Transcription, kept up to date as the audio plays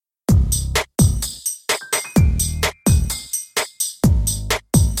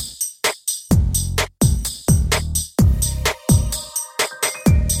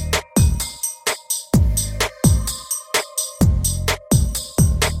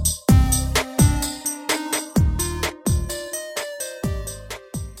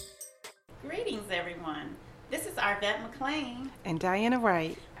Yvette McLean And Diana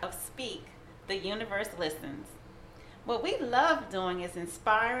Wright. of Speak, The Universe Listens. What we love doing is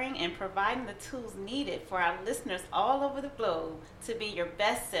inspiring and providing the tools needed for our listeners all over the globe to be your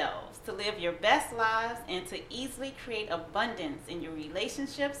best selves, to live your best lives, and to easily create abundance in your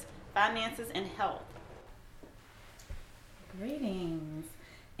relationships, finances, and health. Greetings.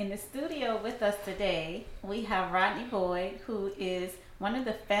 In the studio with us today, we have Rodney Boyd, who is one of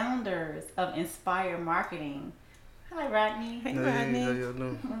the founders of Inspire Marketing. Hi, Rodney. Hey, Hey, Rodney. how y'all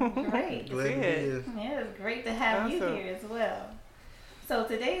doing? Great. Glad to be here. Yeah, it's great to have you Awesome. here as well. So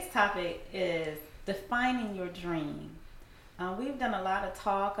today's topic is defining your dream. We've done a lot of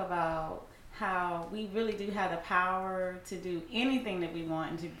talk about how we really do have the power to do anything that we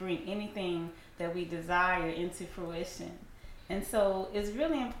want and to bring anything that we desire into fruition. And so it's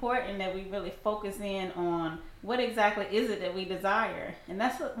really important that we really focus in on what exactly is it that we desire. And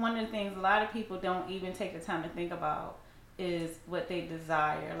that's one of the things a lot of people don't even take the time to think about is what they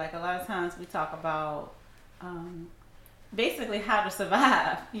desire. Like a lot of times we talk about basically how to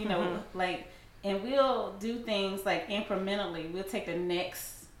survive, and we'll do things like incrementally. We'll take the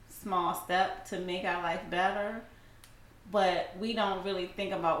next small step to make our life better. But we don't really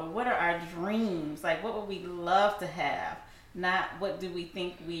think about, well, what are our dreams? Like, what would we love to have? Not what do we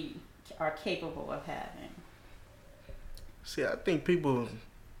think we are capable of having. See, I think people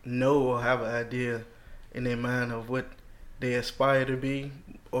know or have an idea in their mind of what they aspire to be,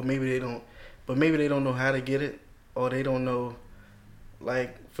 or maybe they don't, but maybe they don't know how to get it, or they don't know,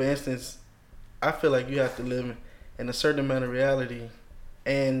 like, for instance, I feel like you have to live in a certain amount of reality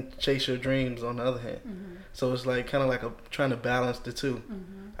and chase your dreams on the other hand. Mm-hmm. So it's like kind of like trying to balance the two.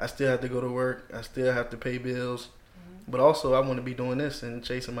 Mm-hmm. I still have to go to work, I still have to pay bills, but also I want to be doing this and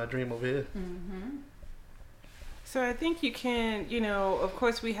chasing my dream over here. Mm-hmm. So I think you can, of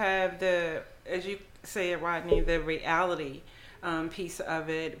course we have as you say it, Rodney, the reality piece of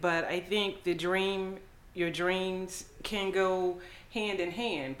it. But I think your dreams can go hand in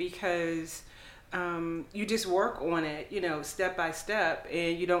hand because you just work on it, step by step,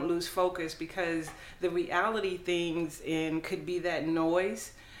 and you don't lose focus because the reality things could be that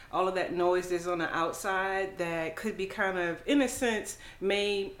noise. All of that noise that's on the outside that could be kind of, in a sense,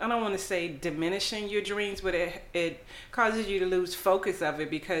 I don't want to say diminishing your dreams, but it causes you to lose focus of it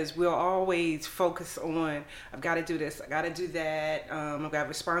because we'll always focus on, I've got to do this, I got to do that, I've got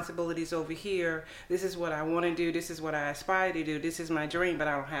responsibilities over here, this is what I want to do, this is what I aspire to do, this is my dream, but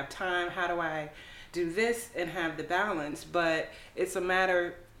I don't have time, how do I do this and have the balance? But it's a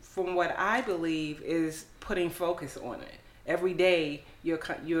matter, from what I believe, is putting focus on it. Every day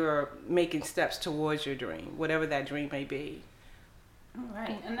you're making steps towards your dream, whatever that dream may be. All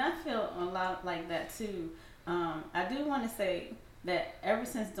right, and I feel a lot like that too. I do want to say that ever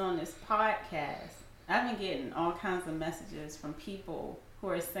since doing this podcast, I've been getting all kinds of messages from people who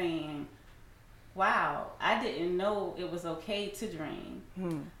are saying, wow, I didn't know it was okay to dream.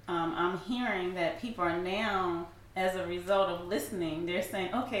 I'm hearing that people are now, as a result of listening, they're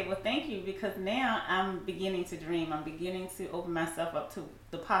saying, okay, well, thank you, because now I'm beginning to dream. I'm beginning to open myself up to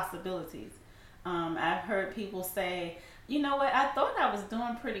the possibilities. I've heard people say, you know what, I thought I was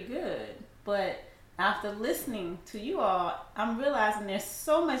doing pretty good, but after listening to you all, I'm realizing there's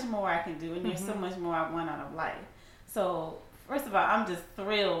so much more I can do, and there's so much more I want out of life. So, first of all, I'm just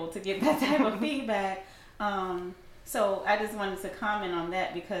thrilled to get that type of feedback. So I just wanted to comment on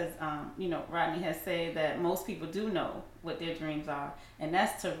that because, Rodney has said that most people do know what their dreams are. And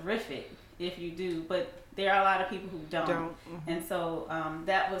that's terrific if you do. But there are a lot of people who don't. Mm-hmm. And so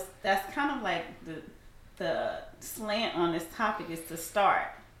that's kind of like the slant on this topic is to start.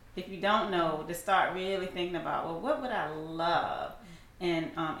 If you don't know, to start really thinking about, well, what would I love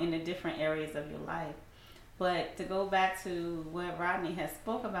in the different areas of your life. But to go back to what Rodney has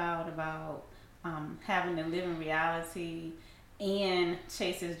spoke about having to live in reality and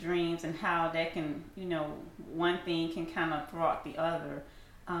chase his dreams and how that can, one thing can kind of thwart the other.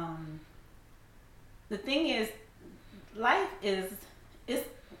 The thing is, life is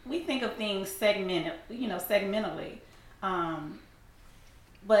we think of things segmentally,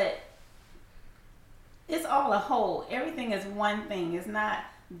 but it's all a whole. Everything is one thing. It's not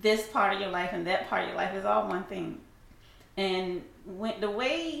this part of your life and that part of your life. It's all one thing. And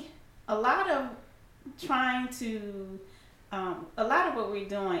a lot of what we're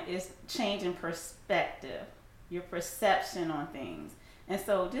doing is changing perspective, your perception on things. And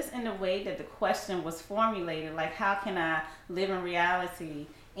so just in the way that the question was formulated, like how can I live in reality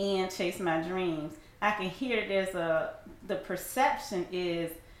and chase my dreams, I can hear the perception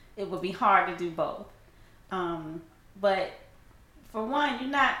is it would be hard to do both. But for one, you're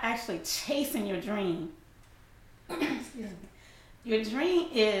not actually chasing your dream. excuse me, your dream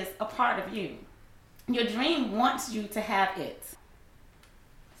is a part of you. Your dream wants you to have it.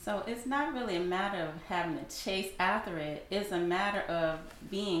 So it's not really a matter of having to chase after it. It's a matter of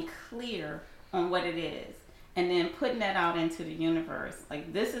being clear on what it is and then putting that out into the universe.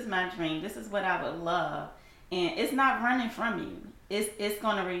 Like, this is my dream. This is what I would love. And it's not running from you. It's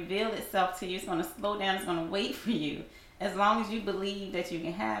going to reveal itself to you. It's going to slow down. It's going to wait for you as long as you believe that you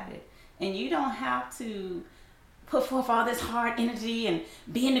can have it. And you don't have to put forth all this hard energy and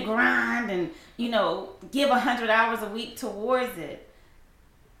be in the grind and, give 100 hours a week towards it.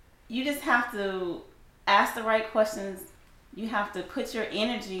 You just have to ask the right questions. You have to put your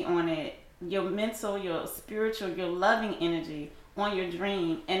energy on it, your mental, your spiritual, your loving energy on your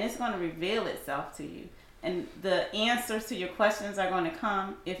dream, and it's going to reveal itself to you. And the answers to your questions are going to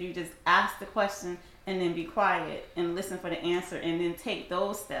come if you just ask the question and then be quiet and listen for the answer and then take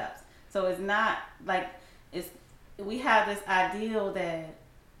those steps. So it's not like we have this ideal that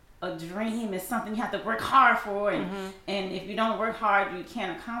a dream is something you have to work hard for, and and if you don't work hard, you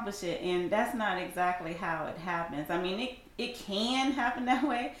can't accomplish it. And that's not exactly how it happens. I mean, it can happen that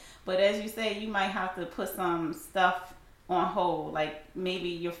way, but as you say, you might have to put some stuff on hold, like maybe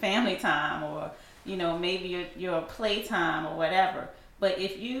your family time or maybe your play time or whatever. But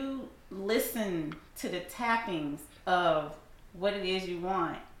if you listen to the tappings of what it is you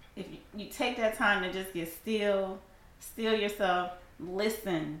want, if you take that time to just get still yourself,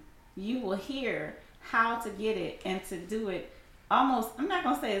 listen, you will hear how to get it and to do it. Almost, I'm not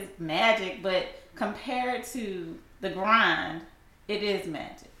going to say it's magic, but compared to the grind, it is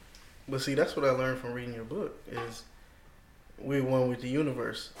magic. But see, that's what I learned from reading your book, is we're one with the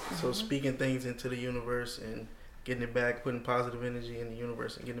universe. So speaking things into the universe and getting it back, putting positive energy in the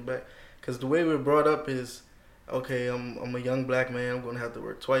universe and getting it back. Because the way we're brought up is, okay, I'm a young black man, I'm going to have to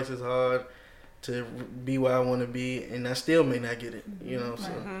work twice as hard to be where I want to be, and I still may not get it,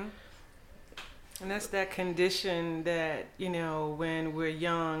 so. And that's that condition that, when we're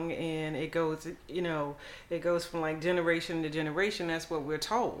young and it goes from like generation to generation, that's what we're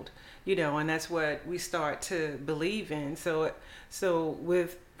told, and that's what we start to believe in. So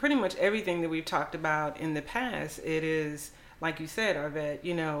with pretty much everything that we've talked about in the past, it is, like you said, Arvette,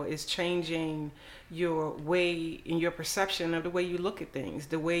 is changing your way in your perception of the way you look at things,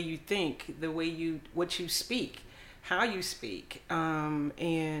 the way you think, what you speak, how you speak,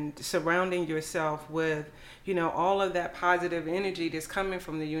 and surrounding yourself with, all of that positive energy that's coming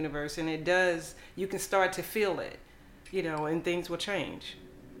from the universe. And you can start to feel it, and things will change.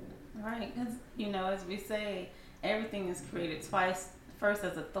 Right, because, as we say, everything is created twice, first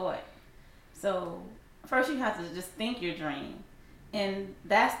as a thought. So first you have to just think your dream. And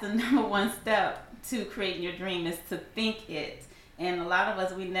that's the number one step to creating your dream, is to think it. And a lot of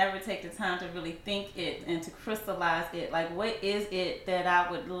us, we never take the time to really think it and to crystallize it. Like, what is it that I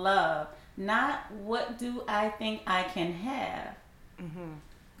would love? Not what do I think I can have.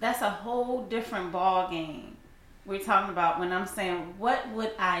 That's a whole different ball game. We're talking about when I'm saying, what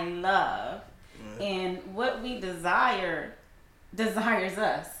would I love? And what we desires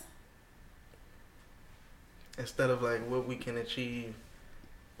us. Instead of like what we can achieve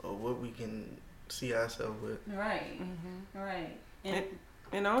or what we can see ourselves with. Right. Right.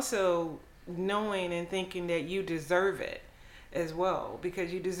 And also knowing and thinking that you deserve it as well,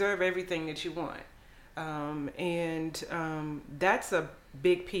 because you deserve everything that you want. That's a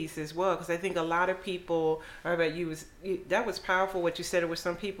big piece as well, because I think a lot of people, that was powerful what you said. It was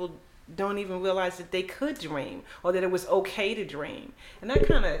some people don't even realize that they could dream, or that it was okay to dream. And that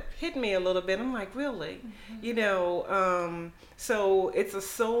kind of hit me a little bit. I'm like, really? So it's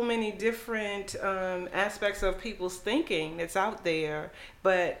so many different aspects of people's thinking that's out there,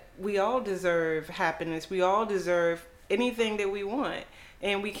 but we all deserve happiness. We all deserve anything that we want,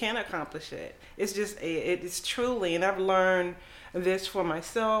 and we can accomplish it. It's just, it's truly, and I've learned this for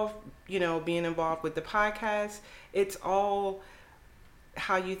myself, being involved with the podcast, it's all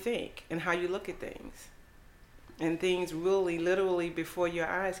how you think and how you look at things. And things really, literally, before your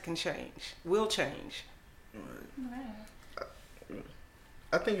eyes will change. Right.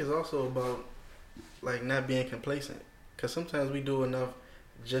 I think it's also about, like, not being complacent. Because sometimes we do enough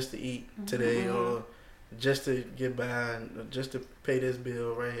just to eat today, or just to get by, or just to pay this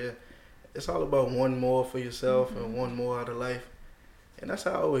bill right here. It's all about one more for yourself and one more out of life. And that's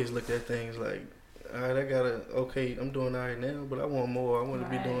how I always looked at things, like, all right, I'm doing all right now, but I want more. I want to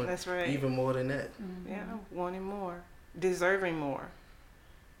be doing even more than that. Yeah, wanting more, deserving more.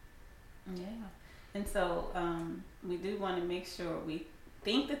 Yeah. And so we do want to make sure we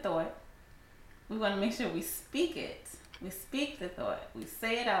think the thought. We want to make sure we speak it. We speak the thought. We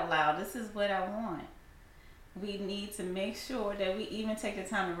say it out loud. This is what I want. we need to make sure that we even take the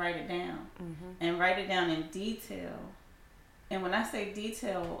time to write it down Mm-hmm. and write it down in detail. And when I say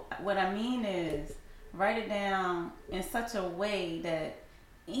detail, what I mean is write it down in such a way that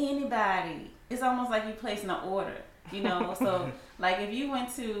anybody, it's almost like you placing an order, you know? So, like if you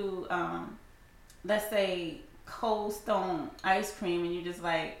went to, let's say, Cold Stone ice cream and you just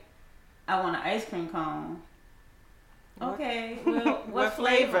like, I want an ice cream cone. Okay, well, what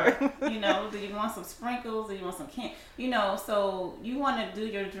flavor? You know, do you want some sprinkles? Do you want some candy? You know, so you want to do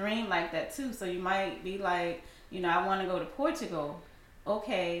your dream like that too. So you might be like, you know, I want to go to Portugal.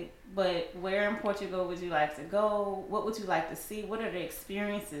 Okay, but where in Portugal would you like to go? What would you like to see? What are the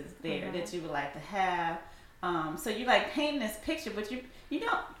experiences there Mm-hmm. that you would like to have? So you like painting this picture, but you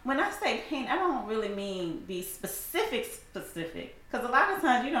don't. When I say paint, I don't really mean be specific, because a lot of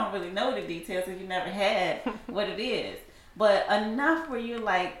times you don't really know the details if you never had what it is. But enough where you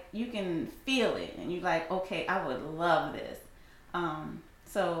like you can feel it, and you like, okay, I would love this.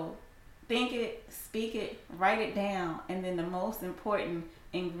 So think it, speak it, write it down, and then the most important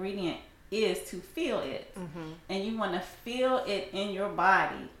ingredient is to feel it. Mm-hmm. And you want to feel it in your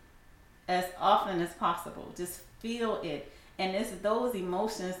body as often as possible. Just feel it. And it's those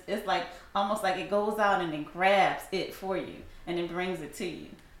emotions, it's like almost like it goes out and it grabs it for you and it brings it to you.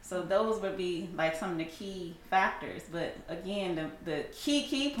 So those would be like some of the key factors. But again, the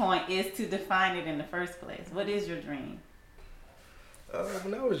key point is to define it in the first place. What is your dream?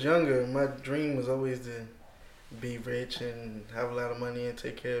 When I was younger, my dream was always to be rich and have a lot of money and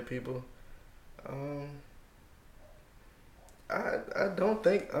take care of people. I don't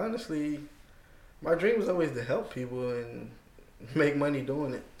think, honestly, my dream was always to help people and make money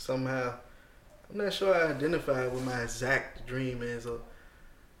doing it somehow. I'm not sure I identify what my exact dream is or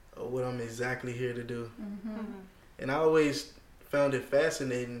what I'm exactly here to do. Mm-hmm. Mm-hmm. And I always found it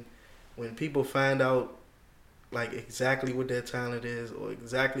fascinating when people find out like exactly what their talent is or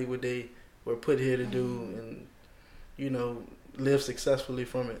exactly what they were put here to do and, you know, live successfully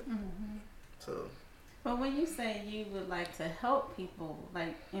from it. Mm-hmm. So. But when you say you would like to help people,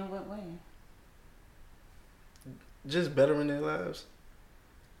 like in what way? Just bettering their lives.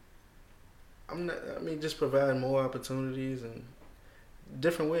 Just provide more opportunities and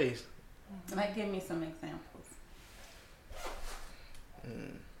different ways. Like, give me some examples.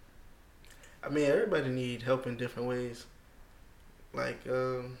 Everybody need help in different ways. Like,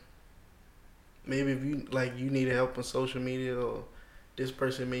 maybe if you need help on social media, or this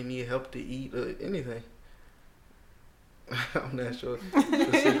person may need help to eat or anything. I'm not sure.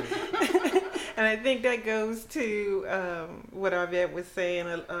 And I think that goes to what Arvette was saying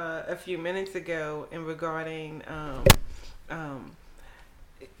a few minutes ago in regarding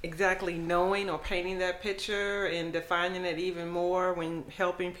exactly knowing or painting that picture and defining it even more when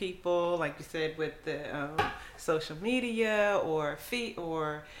helping people, like you said, with the social media or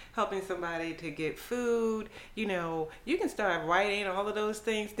helping somebody to get food. You know, you can start writing all of those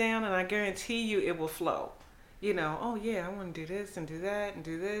things down, and I guarantee you it will flow. You know, oh yeah, I want to do this and do that and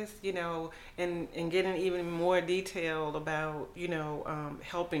do this, you know, and getting even more detailed about, you know,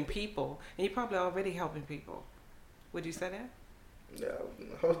 helping people. And you're probably already helping people. Would you say that? Yeah,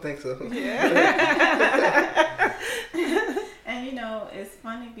 I don't think so. Yeah. And you know, it's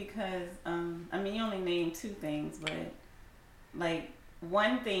funny because, you only named two things, but like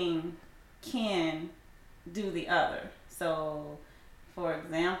one thing can do the other. So, for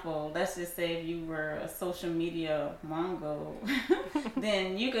example, let's just say if you were a social media mongo,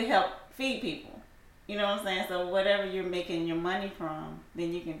 then you could help feed people. You know what I'm saying? So whatever you're making your money from,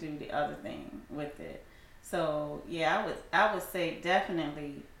 then you can do the other thing with it. So yeah, I would say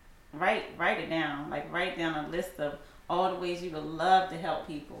definitely write it down. Like write down a list of all the ways you would love to help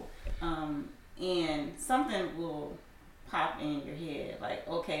people, and something will pop in your head like,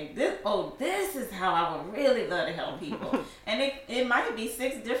 okay, this is how I would really love to help people. And it might be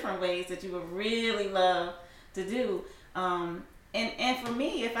 6 different ways that you would really love to do. And for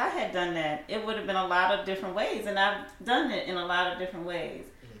me, if I had done that, it would have been a lot of different ways, and I've done it in a lot of different ways.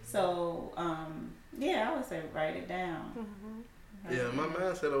 So yeah, I would say write it down. Mm-hmm. Yeah, my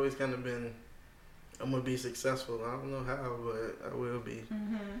mindset always kind of been, I'm gonna be successful. I don't know how, but I will be.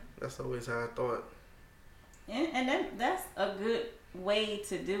 Mm-hmm. That's always how I thought. And then that's a good way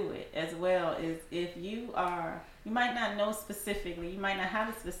to do it as well, is if you might not know specifically, you might not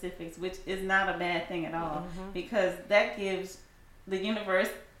have the specifics, which is not a bad thing at all, because that gives the universe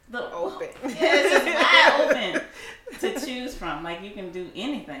the open. It's just wide open to choose from. Like you can do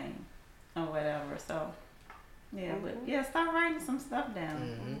anything or whatever. So yeah, but yeah, start writing some stuff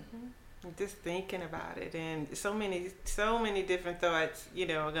down. Just thinking about it, and so many different thoughts,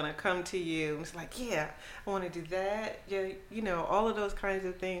 are gonna come to you. It's like, yeah, I want to do that. Yeah, all of those kinds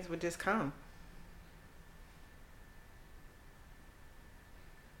of things would just come.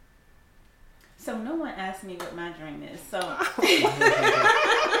 So no one asked me what my dream is. So,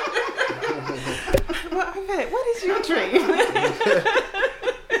 well, Yvette, what is your dream?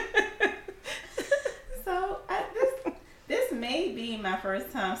 So this may be my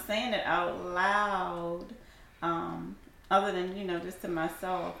first time saying it out loud, other than just to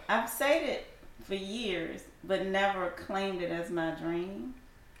myself. I've said it for years, but never claimed it as my dream.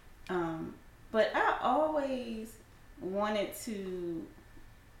 But I always wanted to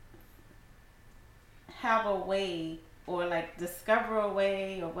have a way, or like discover a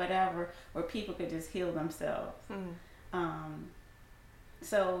way or whatever, where people could just heal themselves.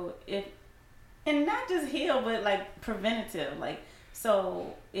 So and not just heal, but like preventative. Like,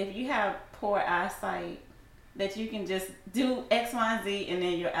 so if you have poor eyesight, that you can just do X, Y, and Z, and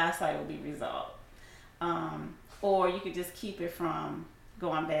then your eyesight will be resolved. Or you could just keep it from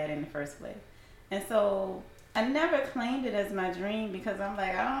going bad in the first place. And so I never claimed it as my dream, because I'm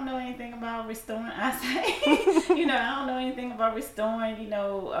like, I don't know anything about restoring eyesight. I don't know anything about restoring,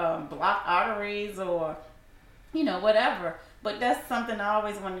 blocked arteries or, whatever. But that's something I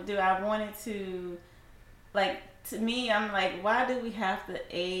always wanted to do. I wanted to, like, to me, I'm like, why do we have to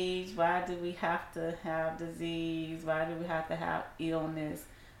age? Why do we have to have disease? Why do we have to have illness?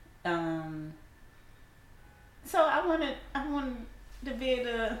 So I wanted to be able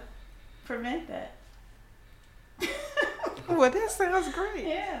to prevent that. Well, that sounds great.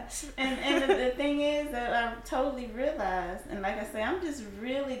 Yeah. And the thing is that I've totally realized, and like I say, I'm just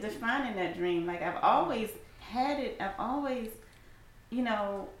really defining that dream. Like, I've always had it. I've always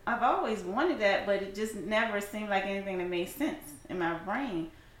wanted that, but it just never seemed like anything that made sense in my brain.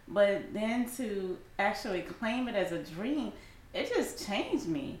 But then to actually claim it as a dream, it just changed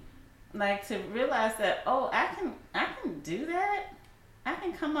me. Like, to realize that, I can do that. I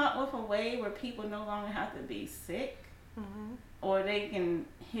can come up with a way where people no longer have to be sick, or they can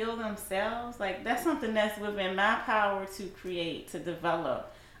heal themselves. Like, that's something that's within my power to create, to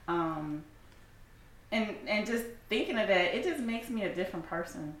develop. And just thinking of that, it just makes me a different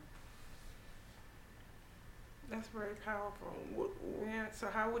person. That's very powerful. Yeah. So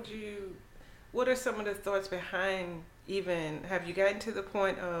what are some of the thoughts behind, even, have you gotten to the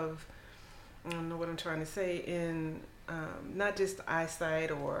point of, I don't know what I'm trying to say, in not just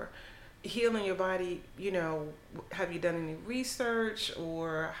eyesight or healing your body, have you done any research,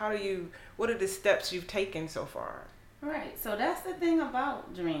 or what are the steps you've taken so far? Right. So that's the thing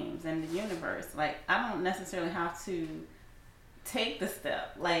about dreams and the universe. Like, I don't necessarily have to take the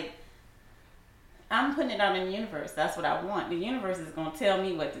step. Like, I'm putting it out in the universe. That's what I want. The universe is going to tell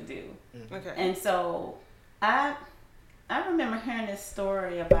me what to do. Okay. And so I remember hearing this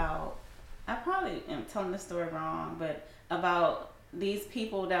story about, I probably am telling the story wrong, but about these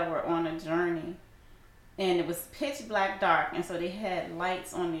people that were on a journey, and it was pitch black dark, and so they had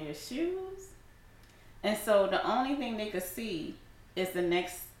lights on their shoes, and so the only thing they could see is the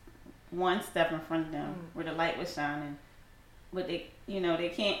next one step in front of them where the light was shining, but they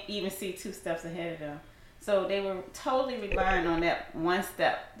can't even see 2 steps ahead of them. So they were totally relying on that one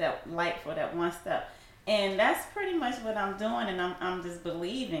step, that light for that one step. And that's pretty much what I'm doing, and I'm just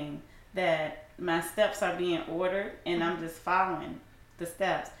believing that my steps are being ordered, and I'm just following the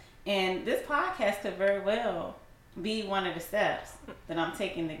steps. And this podcast could very well be one of the steps that I'm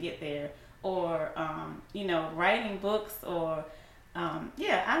taking to get there, or writing books, or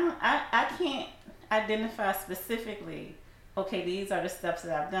I can't identify specifically, okay, these are the steps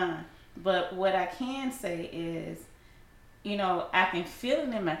that I've done. But what I can say is, I can feel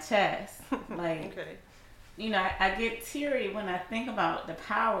it in my chest. Like, okay. I get teary when I think about the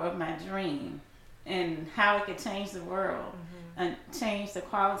power of my dream and how it could change the world and change the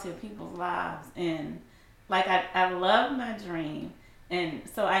quality of people's lives. And like, I love my dream. And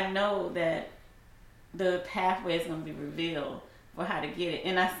so I know that the pathway is going to be revealed for how to get it.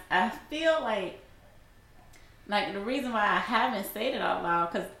 And I feel like the reason why I haven't said it out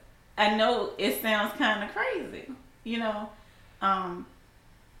loud, because I know it sounds kind of crazy, because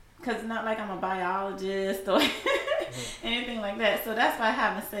not like I'm a biologist or anything like that. So that's why I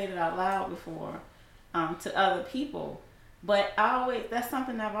haven't said it out loud before to other people. But that's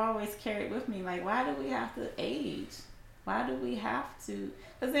something I've always carried with me. Like, why do we have to age? Why do we have to?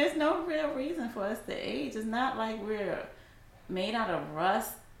 Because there's no real reason for us to age. It's not like we're made out of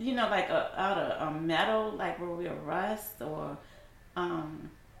rust, like out of metal, like where we're rust, or,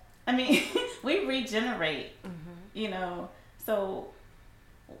 we regenerate, so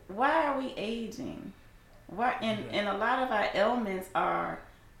why are we aging? Why? And a lot of our ailments are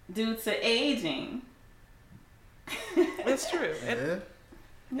due to aging. It's true.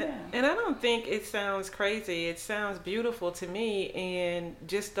 Yeah. And I don't think it sounds crazy. It sounds beautiful to me. And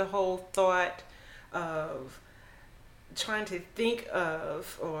just the whole thought of trying to think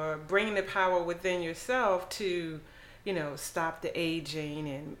of or bringing the power within yourself to, stop the aging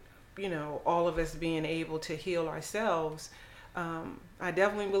and, all of us being able to heal ourselves. I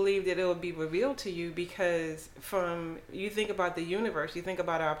definitely believe that it will be revealed to you, because you think about the universe, you think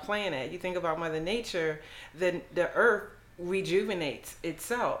about our planet, you think about Mother Nature, then the earth rejuvenates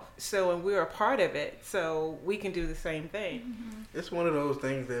itself. So, and we're a part of it, so we can do the same thing. Mm-hmm. It's one of those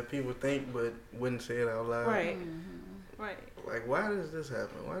things that people think but wouldn't say it out loud. Right. Mm-hmm. Right. Like, why does this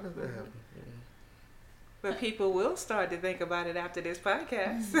happen? Why does that happen? But people will start to think about it after this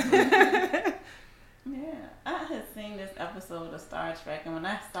podcast. Mm-hmm. Yeah, I had seen this episode of Star Trek, and when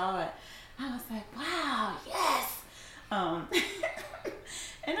I saw it, I was like, wow, yes!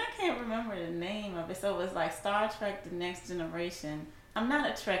 And I can't remember the name of it, so it was like Star Trek The Next Generation. I'm not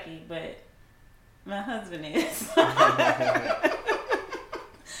a Trekkie, but my husband is. So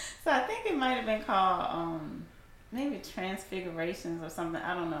I think it might have been called maybe Transfigurations or something,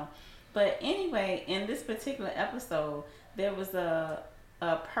 I don't know. But anyway, in this particular episode, there was a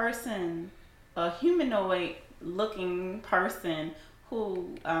person, a humanoid looking person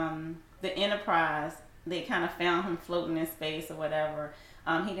who the Enterprise, they kind of found him floating in space or whatever.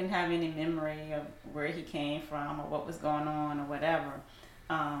 He didn't have any memory of where he came from or what was going on or whatever.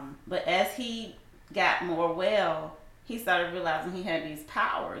 But as he got more well, he started realizing he had these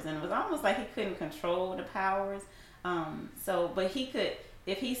powers, and it was almost like he couldn't control the powers. But he could,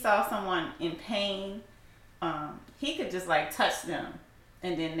 if he saw someone in pain, he could just like touch them,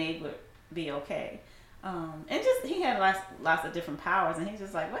 and then they would be okay. And just he had lots of different powers, and he's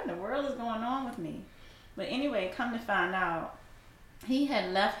just like, what in the world is going on with me? But anyway, come to find out, he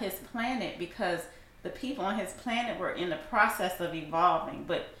had left his planet because the people on his planet were in the process of evolving.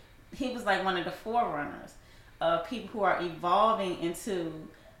 But he was like one of the forerunners of people who are evolving into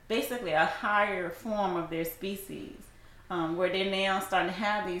basically a higher form of their species, where they're now starting to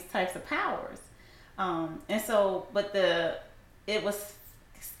have these types of powers. It was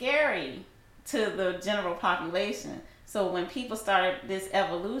scary to the general population. So when people started this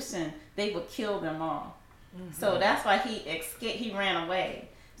evolution, they would kill them all. Mm-hmm. So that's why he ran away.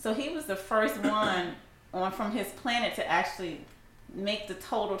 So he was the first one from his planet to actually make the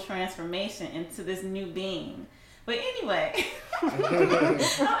total transformation into this new being. But anyway, I'm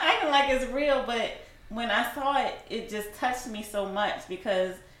acting like it's real, but when I saw it, it just touched me so much,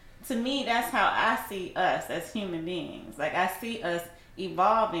 because to me, that's how I see us as human beings. Like, I see us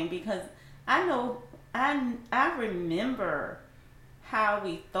evolving, because I know, I remember how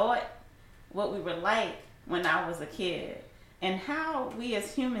we thought, what we were like when I was a kid, and how we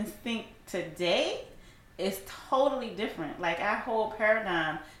as humans think today is totally different. Like, our whole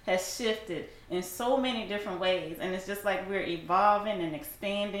paradigm has shifted in so many different ways, and it's just like we're evolving and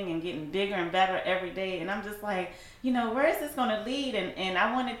expanding and getting bigger and better every day. And I'm just like, where is this going to lead? And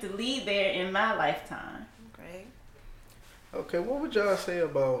I want it to lead there in my lifetime. Great. Okay, what would y'all say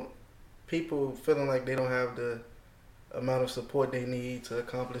about people feeling like they don't have the amount of support they need to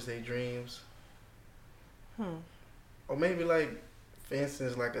accomplish their dreams? Or maybe, like, for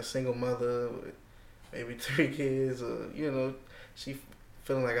instance, like a single mother with maybe 3 kids, or, she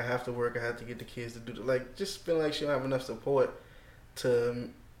feeling like I have to work, I have to get the kids to do the, like, just feeling like she don't have enough support to,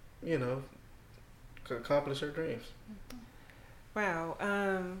 accomplish her dreams. Wow.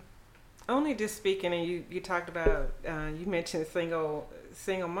 Only just speaking, and you talked about, you mentioned single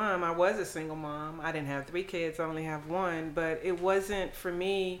mom. I was a single mom. I didn't have 3 kids, I only have 1, but it wasn't for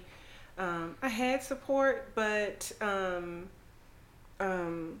me. I had support, but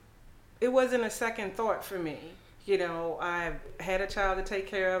it wasn't a second thought for me. I had a child to take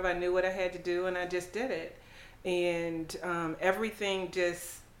care of. I knew what I had to do, and I just did it. And everything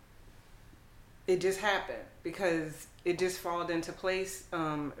just happened, because it just fell into place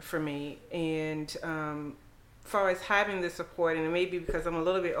for me. And as far as having the support, and maybe because I'm a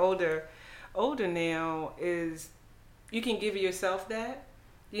little bit older now, is you can give yourself that.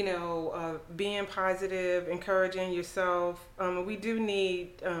 Being positive, encouraging yourself. We do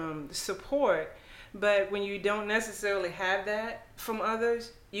need support, but when you don't necessarily have that from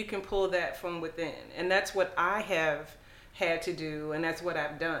others, you can pull that from within. And that's what I have had to do, and that's what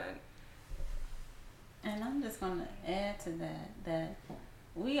I've done. And I'm just going to add to that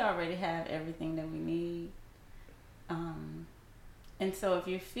we already have everything that we need. And so if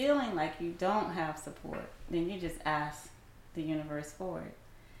you're feeling like you don't have support, then you just ask the universe for it.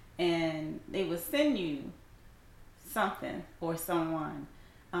 and they would send you something or someone.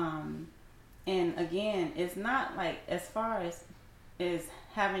 And again, it's not like as far as is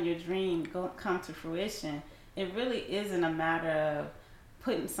having your dream come to fruition. It really isn't a matter of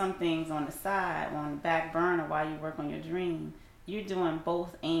putting some things on the side, on the back burner while you work on your dream. You're doing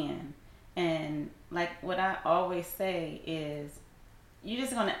both and like what I always say is you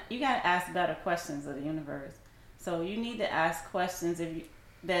gotta ask better questions of the universe. So you need to ask questions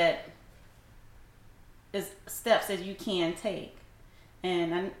that is steps that you can take.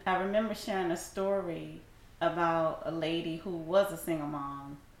 And I remember sharing a story about a lady who was a single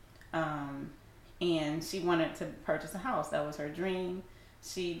mom, and she wanted to purchase a house. That was her dream.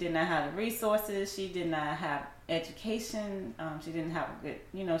 She did not have the resources. She did not have education. She didn't have a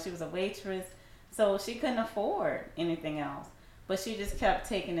good, she was a waitress. So she couldn't afford anything else. But she just kept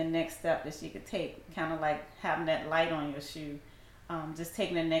taking the next step that she could take, kind of like having that light on your shoe. Just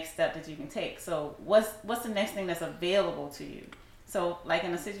taking the next step that you can take. So what's the next thing that's available to you? So like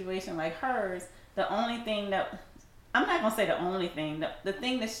in a situation like hers, the only thing that, I'm not going to say the only thing, the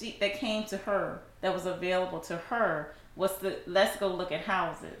thing that came to her that was available to her was let's go look at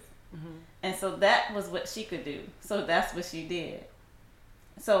houses. Mm-hmm. And so that was what she could do. So that's what she did.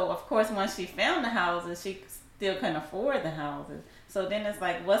 So of course, once she found the houses, she still couldn't afford the houses. So then it's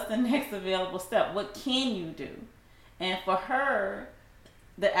like, what's the next available step? What can you do? And for her,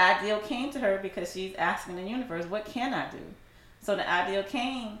 the ideal came to her because she's asking the universe, what can I do? So the ideal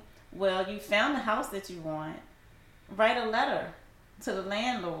came, well, you found the house that you want. Write a letter to the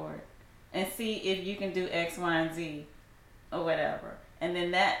landlord and see if you can do X, Y, and Z or whatever. And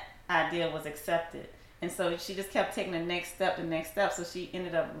then that idea was accepted. And so she just kept taking the next step. So she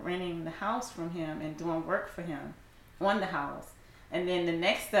ended up renting the house from him and doing work for him on the house. And then the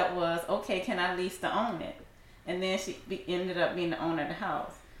next step was, okay, can I lease to own it? And then she ended up being the owner of the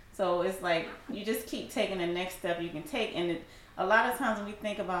house. So it's like you just keep taking the next step you can take. And a lot of times when we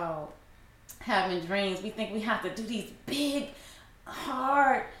think about having dreams, we think we have to do these big,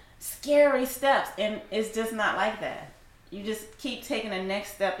 hard, scary steps. And it's just not like that. You just keep taking the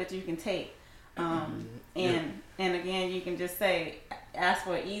next step that you can take. And again, you can just say, ask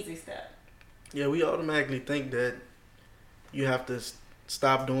for an easy step. Yeah, we automatically think that you have to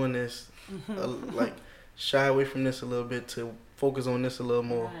stop doing this, like shy away from this a little bit to focus on this a little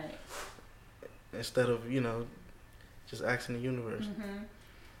more, right, instead of just asking the universe.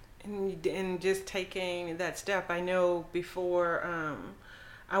 Mm-hmm. And just taking that step. I know before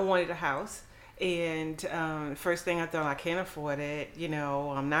I wanted a house. And first thing I thought, I can't afford it.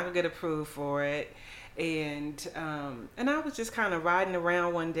 I'm not gonna get approved for it. And I was just kind of riding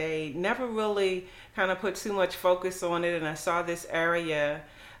around one day, never really kind of put too much focus on it. And I saw this area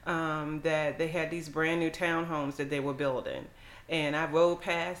that they had these brand new townhomes that they were building. And I rode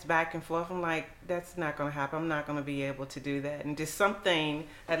past back and forth. I'm like, that's not going to happen. I'm not going to be able to do that. And just something,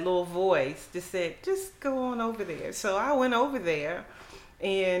 that little voice just said, just go on over there. So I went over there.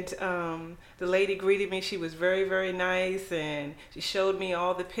 And the lady greeted me. She was very, very nice, and she showed me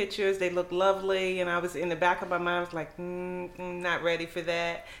all the pictures. They looked lovely, and I was in the back of my mind, I was like, not ready for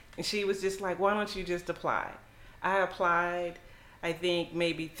that. And she was just like, why don't you just apply? I applied. I think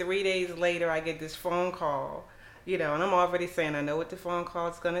maybe 3 days later, I get this phone call, and I'm already saying, I know what the phone call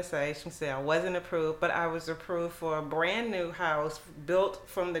is going to say. She said I wasn't approved, but I was approved for a brand new house built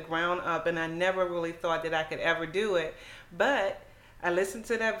from the ground up, and I never really thought that I could ever do it. But I listened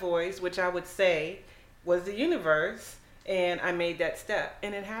to that voice, which I would say was the universe, and I made that step,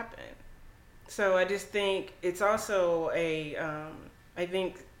 and it happened. So I just think it's also I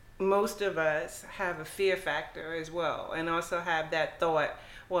think most of us have a fear factor as well, and also have that thought,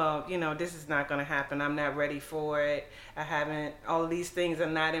 well, this is not going to happen. I'm not ready for it. All of these things are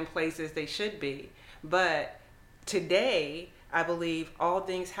not in place as they should be. But today, I believe all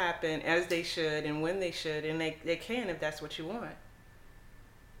things happen as they should and when they should, and they can if that's what you want.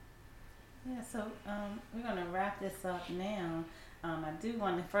 Yeah, so we're going to wrap this up now. I do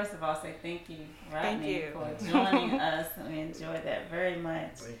want to, first of all, say thank you, Rodney, for joining us. We enjoyed that very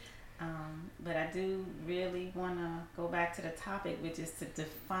much. But I do really want to go back to the topic, which is to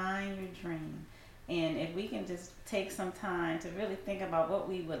define your dream. And if we can just take some time to really think about what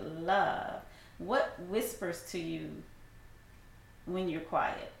we would love, what whispers to you when you're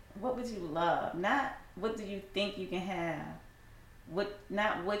quiet? What would you love? Not what do you think you can have?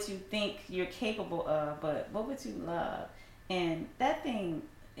 Not what you think you're capable of, but what would you love? And that thing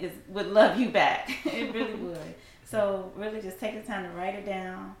would love you back. It really would. So really just take the time to write it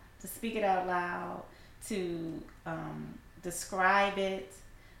down, to speak it out loud, to describe it,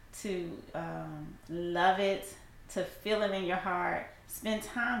 to love it, to feel it in your heart. Spend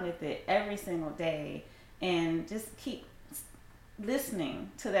time with it every single day, and just keep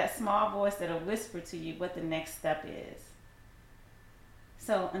listening to that small voice that'll whisper to you what the next step is.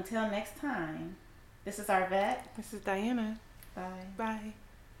 So until next time, this is Arvette. This is Diana. Bye. Bye.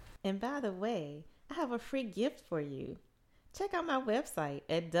 And by the way, I have a free gift for you. Check out my website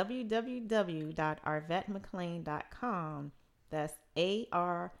at www.arvettemclain.com. That's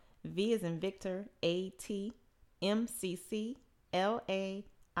ARV as in Victor,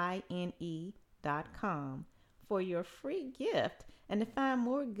 ATMCCLAINE.com for your free gift and to find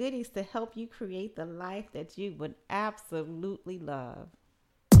more goodies to help you create the life that you would absolutely love.